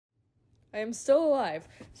I am still alive.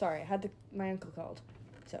 Sorry, my uncle called.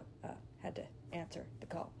 So, had to answer the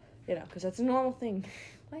call. You know, because that's a normal thing.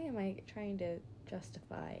 Why am I trying to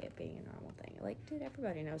justify it being a normal thing? Like, dude,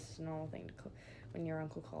 everybody knows it's a normal thing to call when your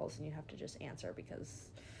uncle calls and you have to just answer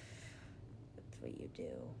because that's what you do.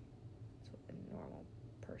 That's what a normal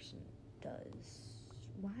person does.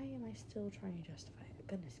 Why am I still trying to justify it?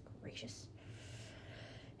 Goodness gracious.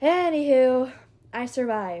 Anywho, I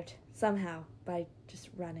survived somehow by just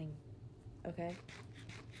running. Okay?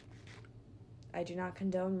 I do not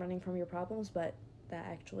condone running from your problems, but that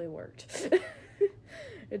actually worked.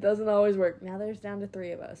 It doesn't always work. Now there's down to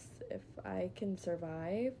 3 of us. If I can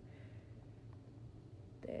survive,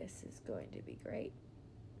 this is going to be great.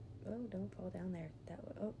 Oh, don't fall down there. That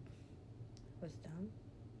was dumb.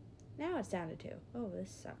 Now it's down to 2. Oh, this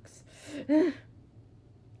sucks.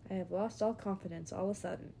 I have lost all confidence all of a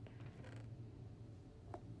sudden.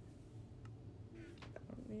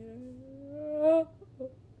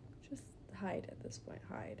 Just hide at this point.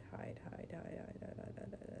 Hide.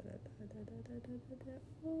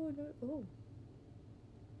 Oh, no. Oh.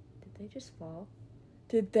 Did they just fall?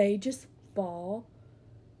 Did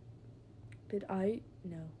I?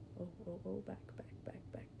 No. Oh, back.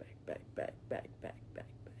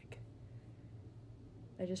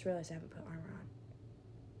 I just realized I haven't put armor on.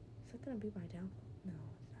 Is that gonna be my downfall? No,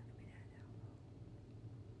 it's not gonna be my downfall.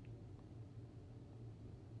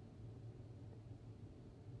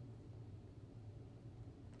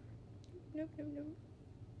 Nope.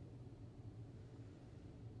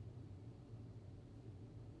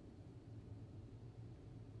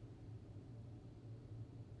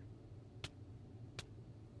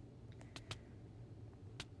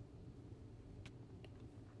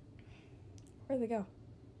 Where'd they go?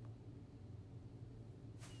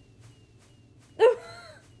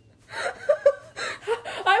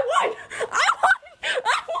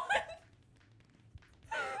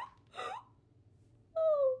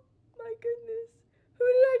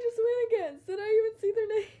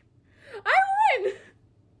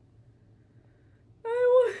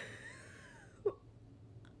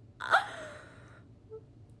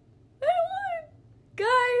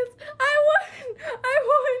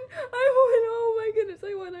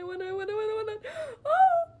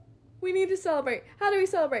 Celebrate. How do we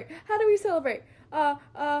celebrate? How should we celebrate? I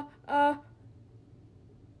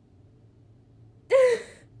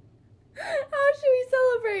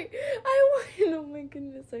won. Oh my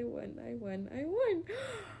goodness, I won.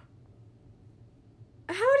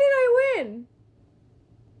 How did I win?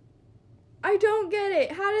 I don't get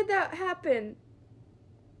it. How did that happen?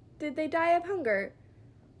 Did they die of hunger?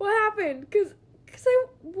 What happened?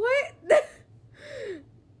 What?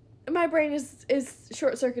 My brain is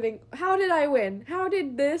short-circuiting. How did I win? Let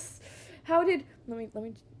me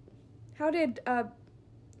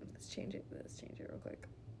change it real quick.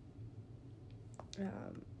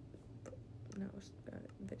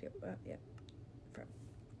 Video, yeah.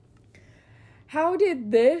 How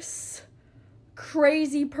did this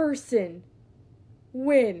crazy person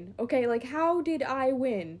win? Okay, like, how did I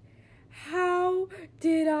win?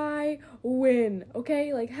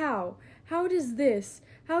 Okay, like, how? How does this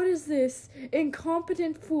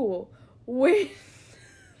incompetent fool win?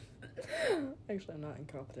 Actually, I'm not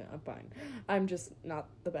incompetent. I'm fine. I'm just not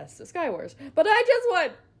the best at Skywars. But I just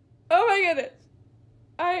won! Oh my goodness!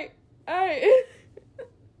 My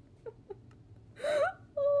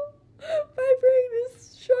brain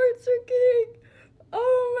is short-circuiting.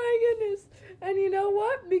 Oh my goodness. And you know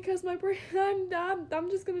what? Because my brain, I'm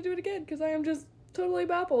just gonna do it again because I am just totally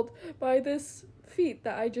baffled by this feat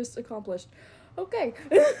that I just accomplished. Okay.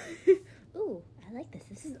 Ooh, I like this.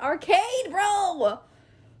 This is arcade, bro!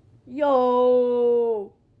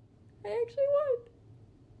 Yo! I actually won.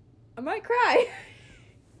 I might cry.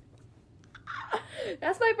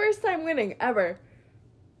 That's my first time winning, ever.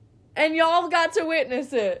 And y'all got to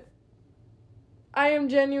witness it. I am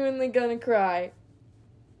genuinely gonna cry.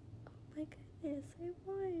 Oh my goodness, I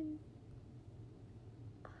won.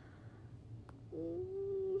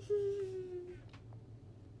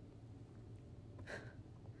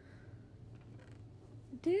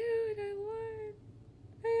 Dude, I won.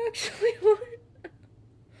 I actually won.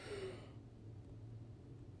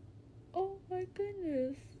 Oh my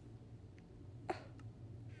goodness.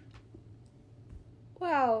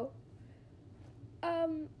 Wow.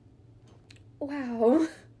 Wow.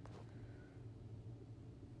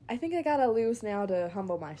 I think I gotta lose now to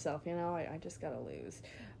humble myself, you know? I just gotta lose.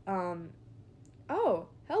 Oh,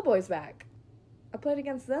 Hellboy's back. I played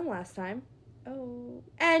against them last time. Oh.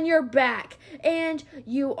 And you're back. And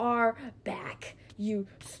you are back. You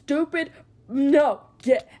stupid No,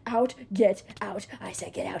 get out, get out. I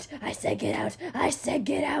said get out. I said get out. I said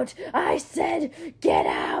get out. I said get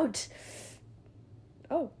out.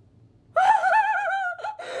 Oh.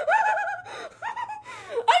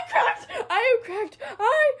 I cracked. I am cracked.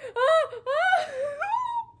 Oh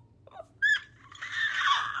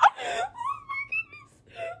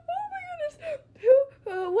my goodness.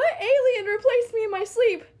 What alien replaced me in my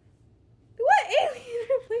sleep? What alien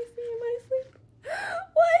replaced me in my sleep?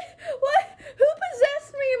 What? Who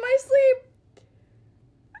possessed me in my sleep?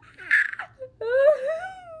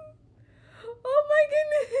 Oh my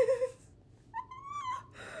goodness.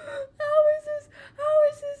 How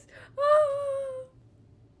is this?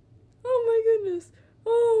 Oh my goodness.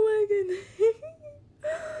 Oh my goodness.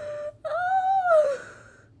 Oh.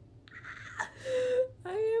 I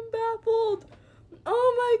am baffled. Oh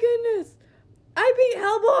my goodness. I beat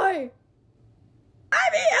Hellboy.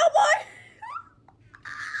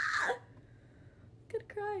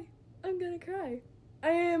 I'm gonna cry. I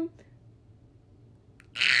am.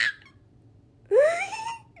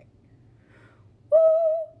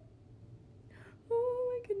 Oh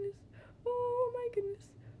my goodness. Oh my goodness.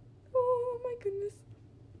 Oh my goodness.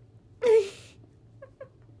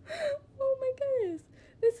 Oh my goodness.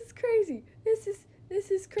 This is crazy. This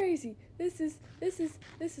is crazy. This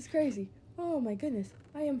is crazy. Oh my goodness.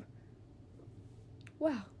 I am.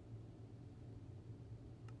 Wow.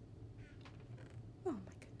 Oh my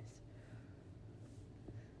goodness.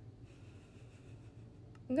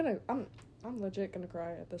 I'm legit gonna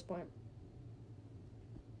cry at this point.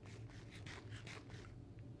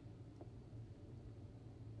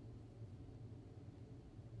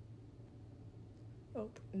 Oh,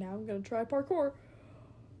 now I'm gonna try parkour.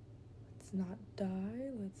 Let's not die.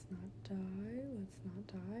 Let's not die. Let's not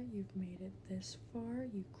die. You've made it this far,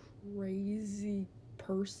 you crazy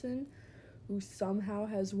person who somehow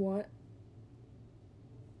has won.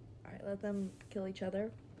 Alright, let them kill each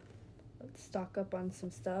other. Let's stock up on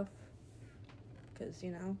some stuff. Because,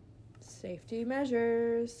 you know, safety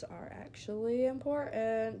measures are actually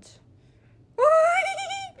important.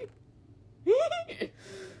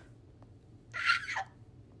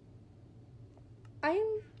 I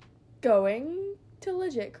am going to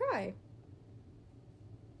legit cry.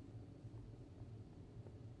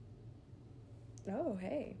 Oh,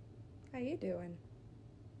 hey. How you doing?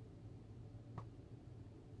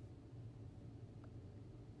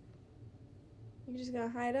 You just gonna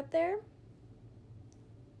hide up there?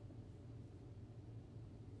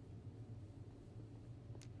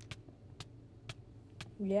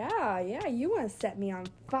 Yeah, you want to set me on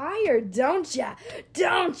fire, don't ya?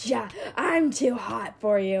 Don't ya? I'm too hot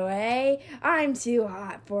for you, eh? I'm too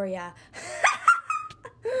hot for ya.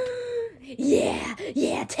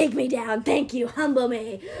 Yeah, take me down. Thank you, humble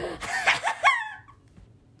me.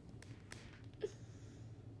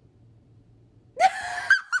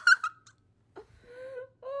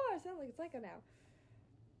 Oh, I sound like a psycho now.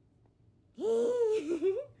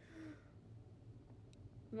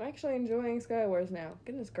 I'm actually enjoying Skywars now.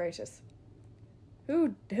 Goodness gracious.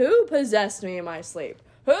 Who possessed me in my sleep?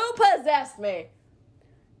 Who possessed me?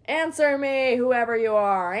 Answer me, whoever you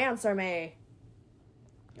are. Answer me.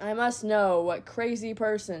 I must know what crazy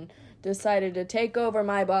person decided to take over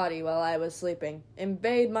my body while I was sleeping.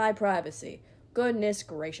 Invade my privacy. Goodness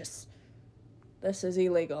gracious. This is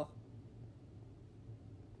illegal.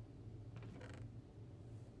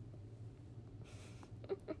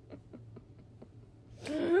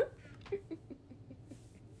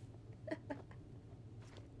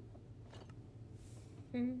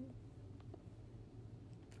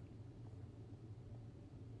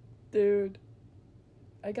 Dude,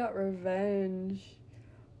 I got revenge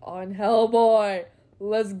on Hellboy.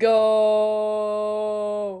 Let's go.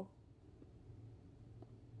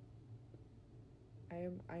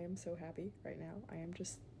 I am so happy right now. I am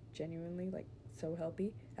just genuinely like so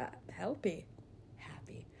happy. Happy.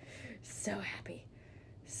 So happy.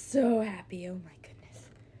 So happy. Oh my goodness.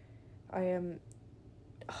 I am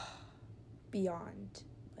beyond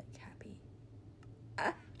like happy.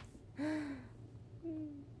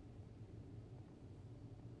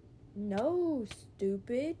 No,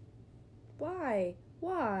 stupid. Why?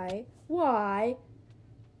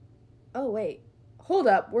 Oh, wait. Hold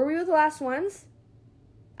up. Were we with the last ones?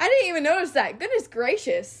 I didn't even notice that. Goodness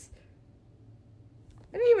gracious.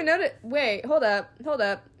 I didn't even notice. Wait, hold up.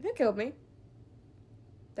 Who killed me?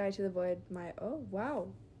 Die to the void. Oh, wow.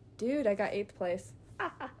 Dude, I got 8th place.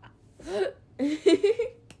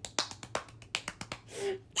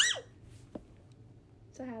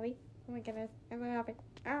 So happy. Oh my goodness. I'm so happy.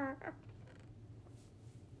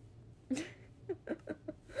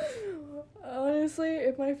 Honestly,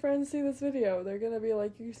 if my friends see this video, they're gonna be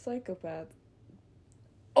like, you psychopath.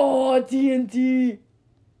 Oh, TNT!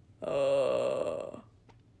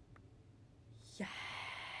 Yes.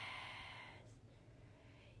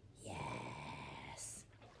 Yes.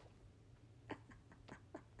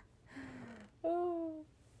 Oh.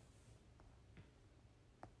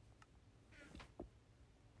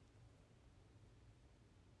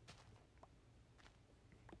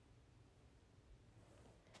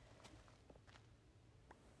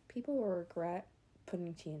 People will regret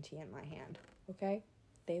putting TNT in my hand, okay?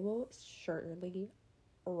 They will surely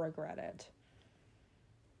regret it.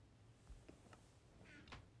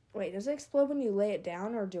 Wait, does it explode when you lay it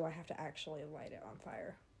down, or do I have to actually light it on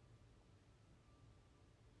fire?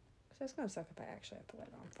 Because that's gonna suck if I actually have to light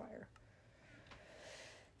it on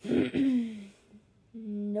fire.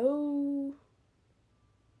 No.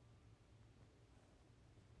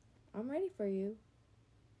 I'm ready for you.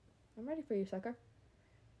 I'm ready for you, sucker.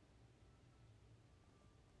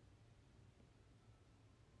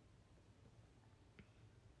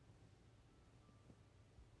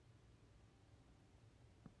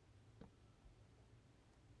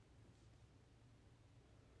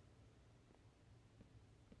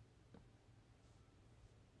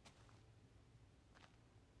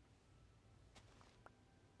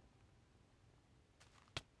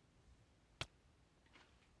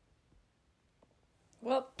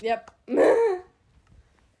 Well, yep.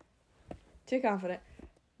 Too confident.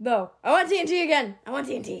 No. I want TNT again. I want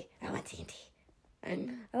TNT. I want TNT.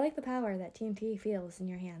 And I like the power that TNT feels in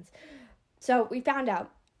your hands. So we found out,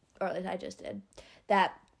 or at least I just did,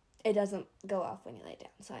 that it doesn't go off when you lay it down.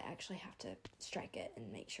 So I actually have to strike it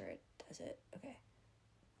and make sure it does it. Okay.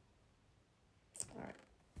 Alright.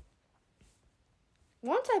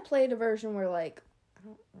 Once I played a version where, like, I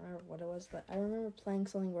don't remember what it was, but I remember playing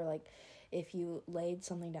something where, like, if you laid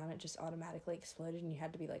something down, it just automatically exploded and you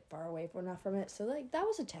had to be, like, far away enough from it. So, like, that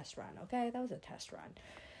was a test run, okay? That was a test run.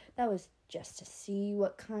 That was just to see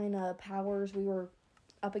what kind of powers we were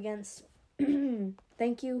up against.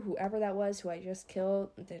 Thank you, whoever that was, who I just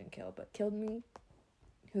killed. Didn't kill, but killed me.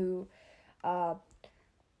 Who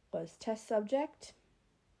was test subject.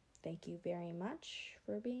 Thank you very much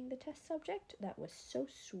for being the test subject. That was so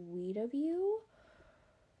sweet of you.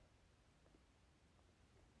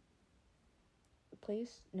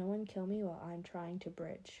 Please, no one kill me while I'm trying to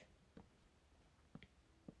bridge.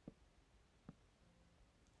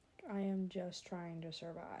 I am just trying to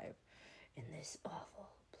survive in this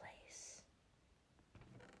awful place.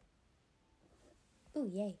 Ooh,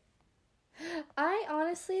 yay. I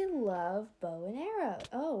honestly love bow and arrow.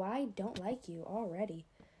 Oh, I don't like you already.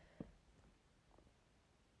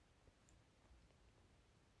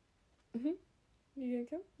 You gonna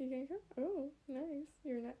come? You gonna come? Oh, nice.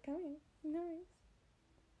 You're not coming. Nice.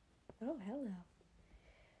 Oh, hello.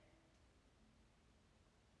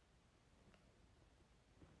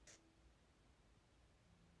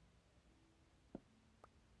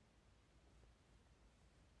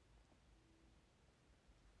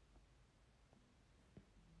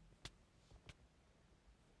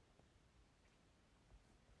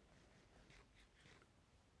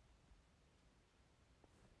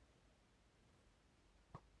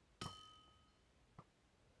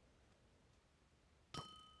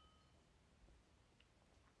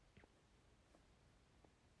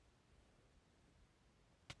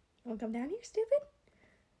 Wanna come down here, stupid?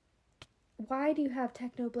 Why do you have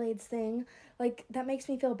Technoblade's thing? Like, that makes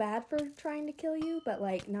me feel bad for trying to kill you, but,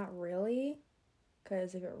 like, not really.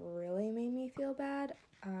 Because if it really made me feel bad,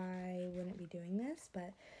 I wouldn't be doing this.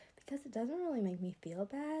 But because it doesn't really make me feel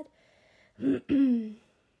bad,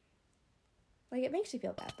 like, it makes you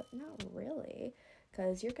feel bad, but not really.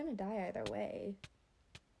 Because you're gonna die either way.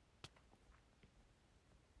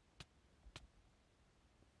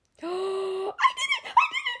 Oh, I did it!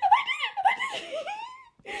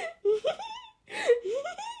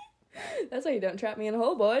 That's why you don't trap me in a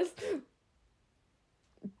hole, boys.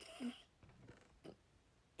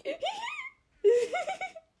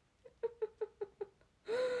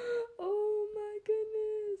 Oh my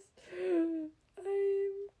goodness.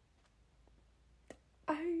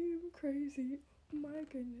 I'm crazy. Oh my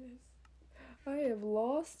goodness. I have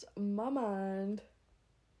lost my mind.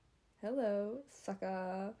 Hello,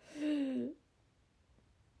 sucker.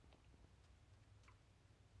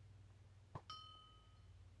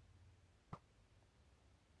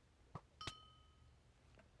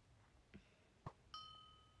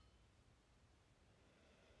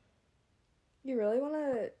 You really want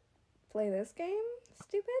to play this game,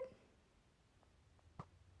 stupid?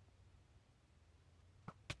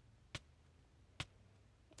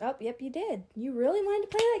 Oh, yep, you did. You really wanted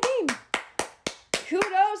to play that game.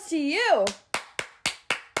 kudos to you.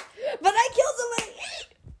 But I killed somebody.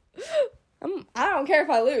 I don't care if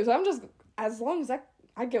I lose. I'm just, as long as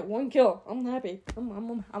I get one kill, I'm happy.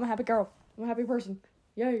 I'm a happy girl. I'm a happy person.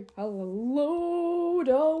 Yay.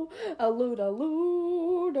 Ludo.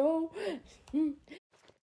 Ludo.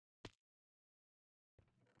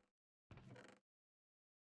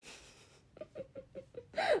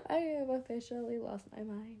 I have officially lost my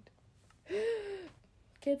mind.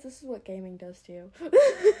 Kids, this is what gaming does to you.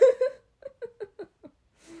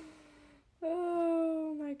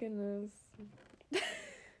 Oh my goodness.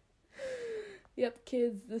 Yep,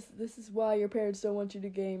 kids, this is why your parents don't want you to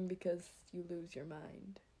game, because you lose your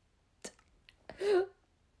mind. It's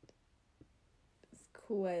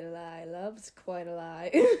quite a lie, love. It's quite a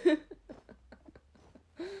lie.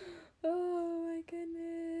 Oh my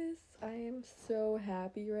goodness. I am so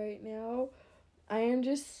happy right now. I am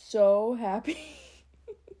just so happy.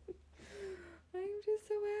 I am just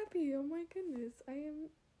so happy. Oh my goodness. I am...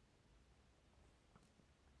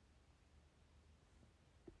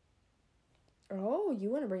 Oh, you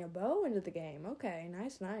want to bring a bow into the game. Okay,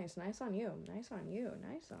 nice. Nice on you.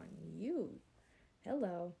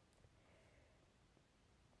 Hello.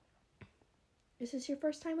 Is this your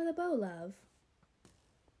first time with a bow, love?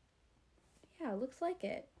 Yeah, looks like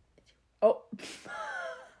it. Oh.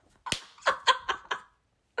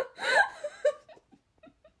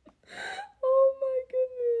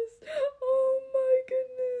 Oh my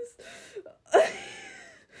goodness.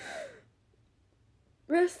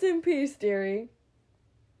 Rest in peace, dearie.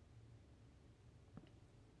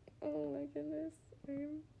 Oh my goodness. I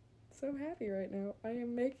am so happy right now. I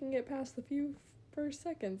am making it past the first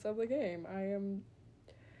seconds of the game. I am...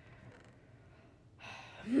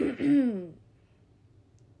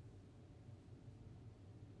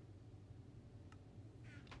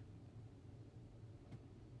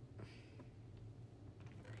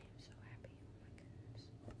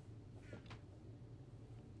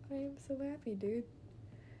 I am so happy, dude.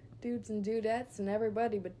 Dudes and dudettes and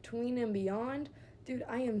everybody between and beyond. Dude,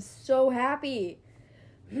 I am so happy.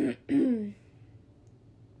 I'll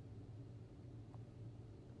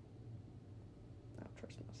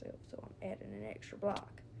trust myself, so I'm adding an extra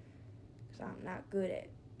block. Because I'm not good at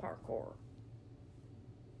parkour.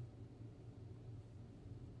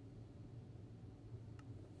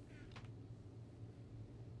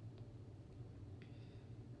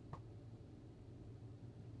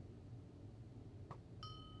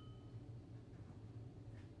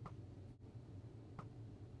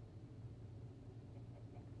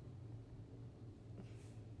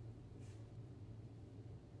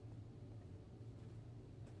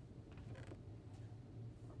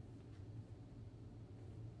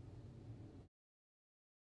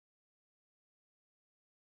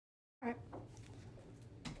 Alright.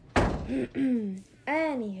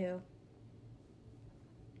 Anywho.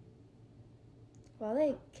 Well,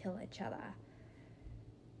 they kill each other.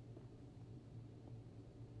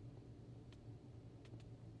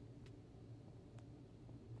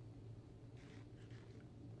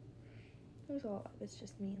 It's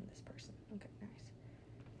just me and this person. Okay, nice.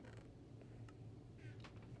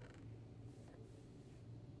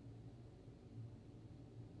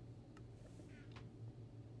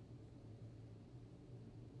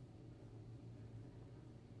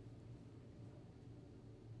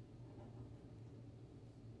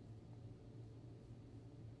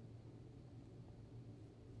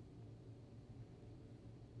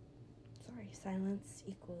 Sorry, silence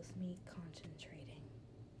equals me concentrating.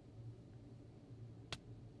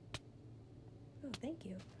 Oh, thank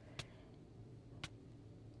you.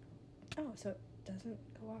 Oh, so it doesn't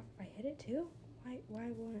go off if I hit it too? Why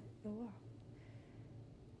won't it go off?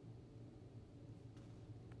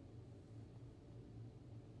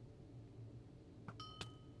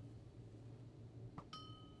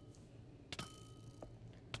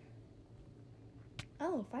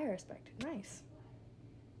 Oh, fire aspect. Nice.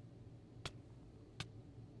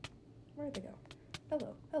 Where'd they go?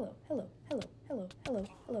 Hello.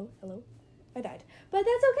 I died. But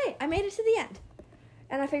that's okay. I made it to the end.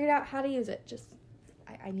 And I figured out how to use it. Just,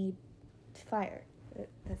 I need fire.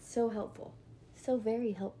 That's so helpful. So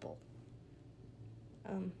very helpful.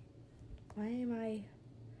 Why am I...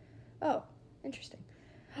 Oh, interesting.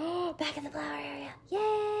 Oh, back in the flower area.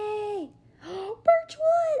 Yay! Oh,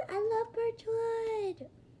 birchwood! I love birchwood.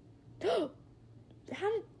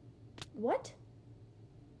 How did... What?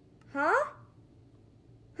 Huh?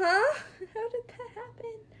 How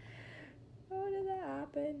did that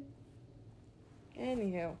happen?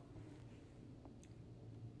 Anywho.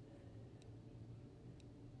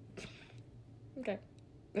 Okay.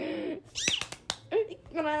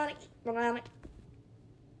 Banana.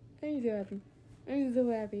 I'm so happy. I'm so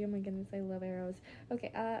happy. Oh my goodness, I love arrows.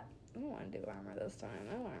 Okay, I don't want to do armor this time.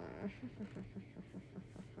 No armor.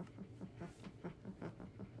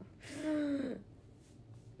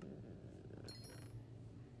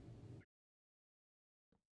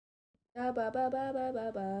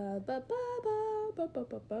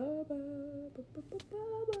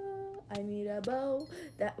 I need a bow.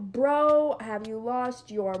 Bro, have you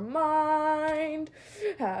lost your mind?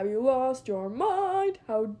 Have you lost your mind?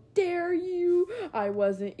 How dare you? I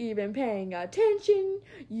wasn't even paying attention,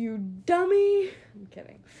 you dummy. I'm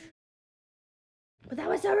kidding. But that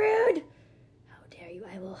was so rude. How dare you?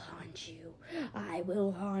 I will haunt you. I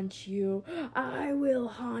will haunt you. I will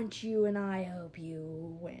haunt you, and I hope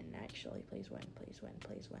you win. Actually, please win. Please win.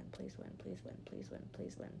 Please win. Please win. Please win. Please win.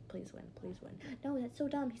 Please win. Please win. Please win. No, that's so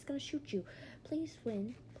dumb. He's gonna shoot you. Please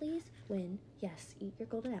win. Please win. Yes, eat your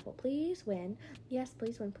golden apple. Please win. Yes,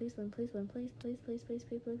 please win. Please win. Please win. Please, please, please, please,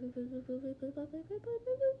 please, please, please, please, please, please, please,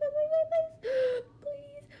 please,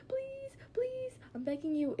 please, please, please. I'm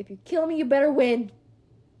begging you. If you kill me, you better win.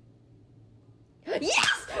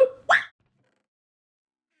 Yes!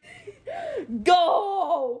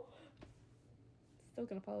 Go! Still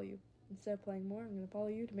gonna follow you. Instead of playing more, I'm gonna follow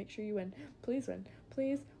you to make sure you win. Please win.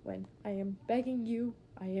 Please win. I am begging you.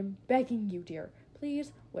 I am begging you, dear.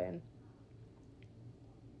 Please win.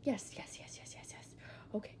 Yes, yes, yes, yes, yes, yes.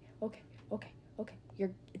 Okay, okay, okay, okay.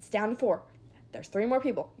 It's down to 4. There's 3 more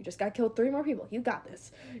people. You just gotta kill 3 more people. You got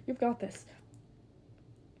this. You've got this.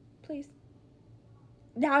 Please.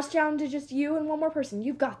 Now it's down to just you and 1 more person.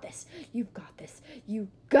 You've got this. You've got this. You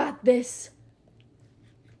got this.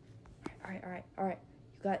 All right.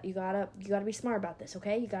 You gotta be smart about this,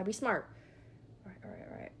 okay? You gotta be smart. All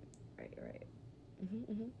right.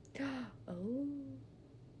 Oh.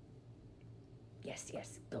 Yes.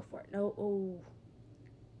 Go for it. No. Oh.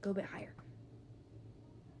 Go a bit higher.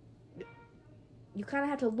 You kind of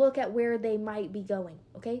have to look at where they might be going,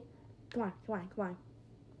 okay? Come on.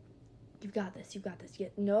 You've got this. Yeah,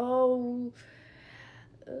 no.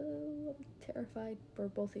 Oh, I'm terrified for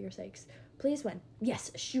both of your sakes. Please win.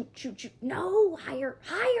 Yes, shoot. No, higher.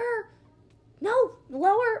 No,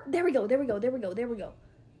 lower. There we go.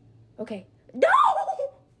 Okay. No!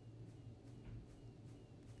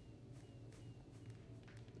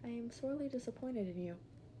 I am sorely disappointed in you.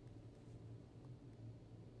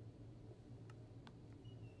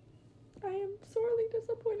 I am sorely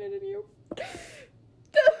disappointed in you.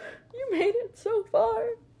 You made it so far.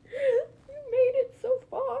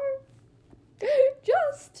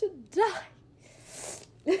 Just to die.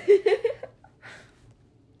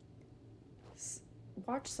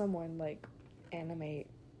 Watch someone, like, animate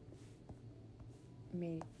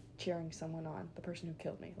me cheering someone on. The person who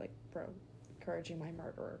killed me. Like, bro, encouraging my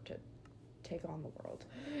murderer to take on the world.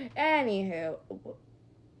 Anywho.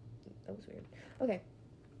 That was weird. Okay.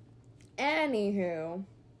 Anywho.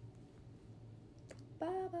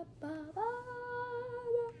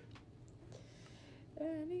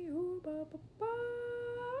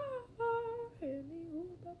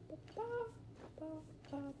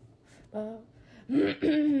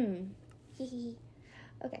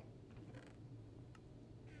 Okay.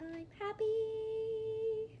 I'm happy.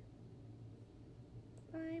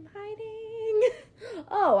 I'm hiding.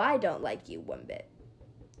 Oh, I don't like you one bit.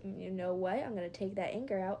 You know what? I'm gonna take that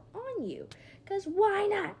anger out on you. 'Cause why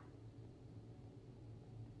not?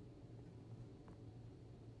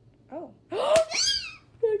 Oh.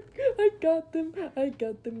 I got them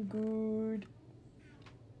good.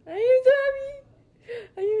 I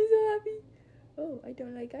am so happy. Oh, I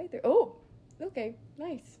don't like either. Oh, okay,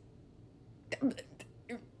 nice.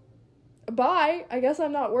 Bye. I guess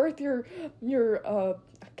I'm not worth your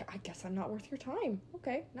I guess I'm not worth your time.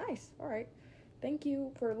 Okay, nice. All right. Thank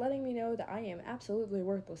you for letting me know that I am absolutely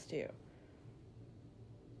worthless to you.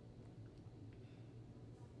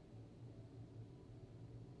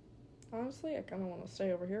 Honestly, I kind of want to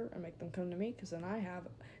stay over here and make them come to me, because then I have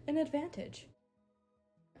an advantage.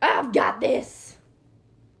 I've got this!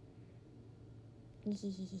 Kill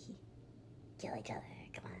each other.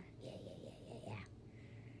 Come on. Yeah.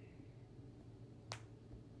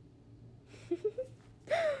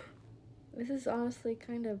 This is honestly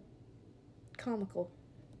kind of comical.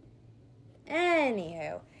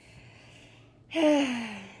 Anywho.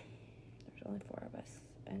 There's only 4 of us.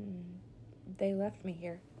 And they left me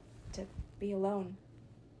here to be alone,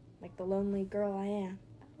 like the lonely girl I am.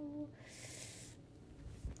 Oh.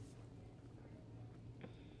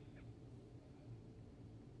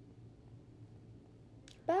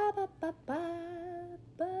 Ba.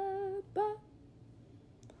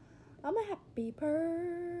 I'm a happy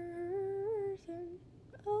person.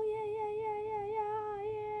 Oh yeah, I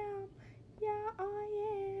am.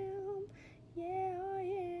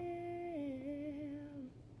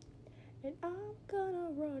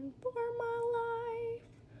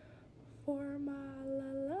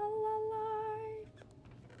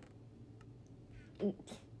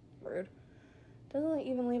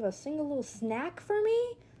 have a single little snack for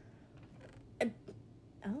me?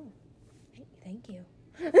 Oh, thank you.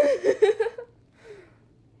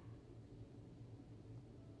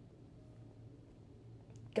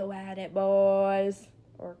 Go at it, boys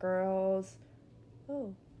or girls.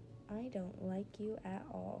 Oh, I don't like you at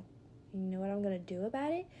all. You know what I'm gonna do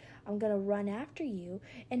about it? I'm gonna run after you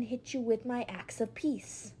and hit you with my axe of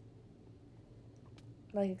peace.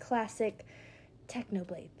 Like a classic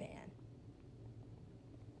Technoblade fan.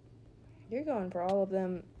 You're going for all of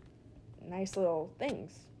them nice little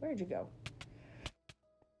things. Where'd you go?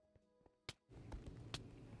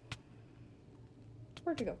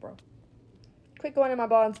 Where'd you go, bro? Quit going in my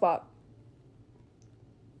blind spot.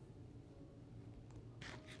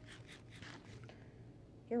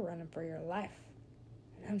 You're running for your life.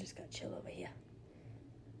 And I'm just gonna chill over here.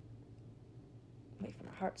 Wait for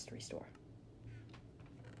my hearts to restore.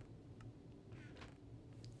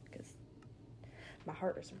 Because my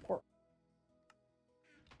heart is important.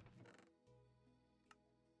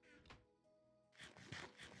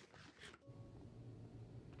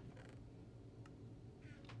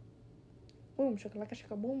 Boom, shakalaka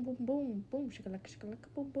shaka, boom, boom, boom, boom, shakalaka shakalaka,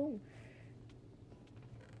 boom, boom.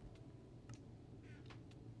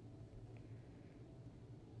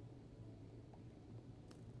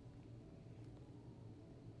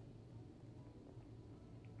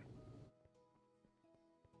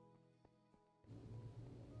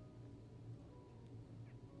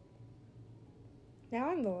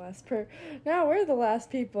 Now I'm the last now we're the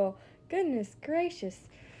last people. Goodness gracious.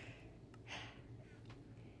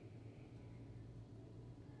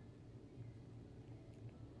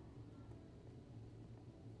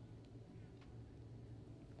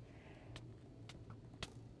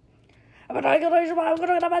 You're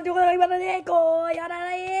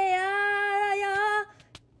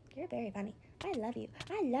very funny. I love you.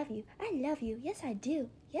 I love you. I love you. Yes, I do.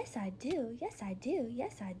 Yes, I do. Yes, I do.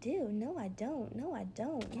 Yes, I do. No, I don't. No, I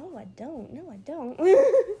don't. No, I don't. No, I don't. Bravo!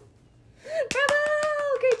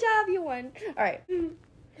 Great job. You won. All right.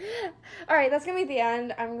 All right, that's going to be the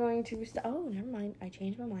end. I'm going to... oh, never mind. I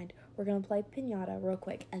changed my mind. We're going to play Pinata real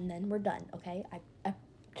quick, and then we're done, okay? I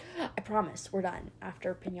promise we're done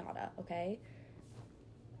after Pinata, okay?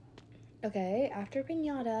 Okay, after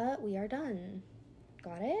Pinata, we are done.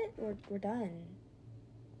 Got it? We're done.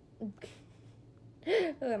 Who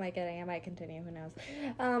am I kidding? I might continue. Who knows?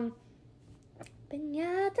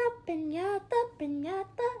 Piñata, piñata,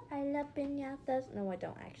 piñata. I love piñatas. No, I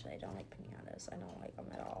don't actually. I don't like piñatas. I don't like them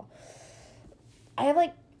at all. I have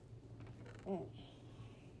like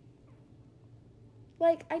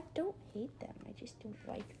I don't hate them. I just don't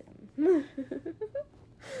like them.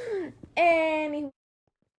 Anyway.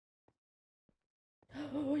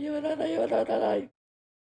 Oh, yeah.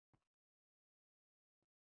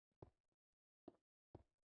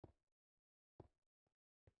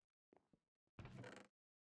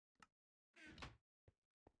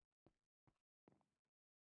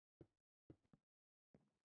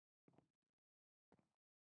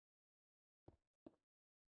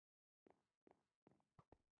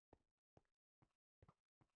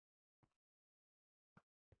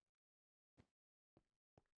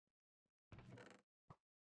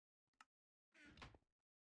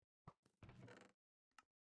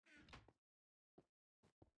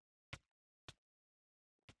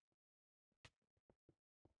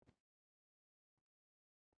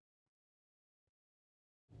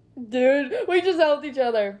 Dude, we just helped each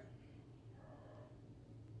other.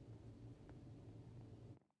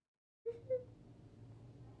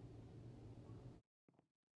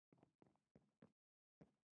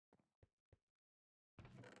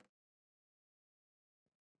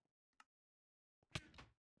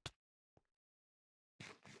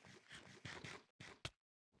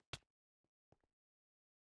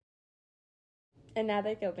 And now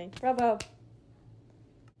they killed me. Bravo.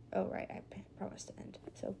 Oh, right. I promised to end.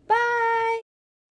 So, bye!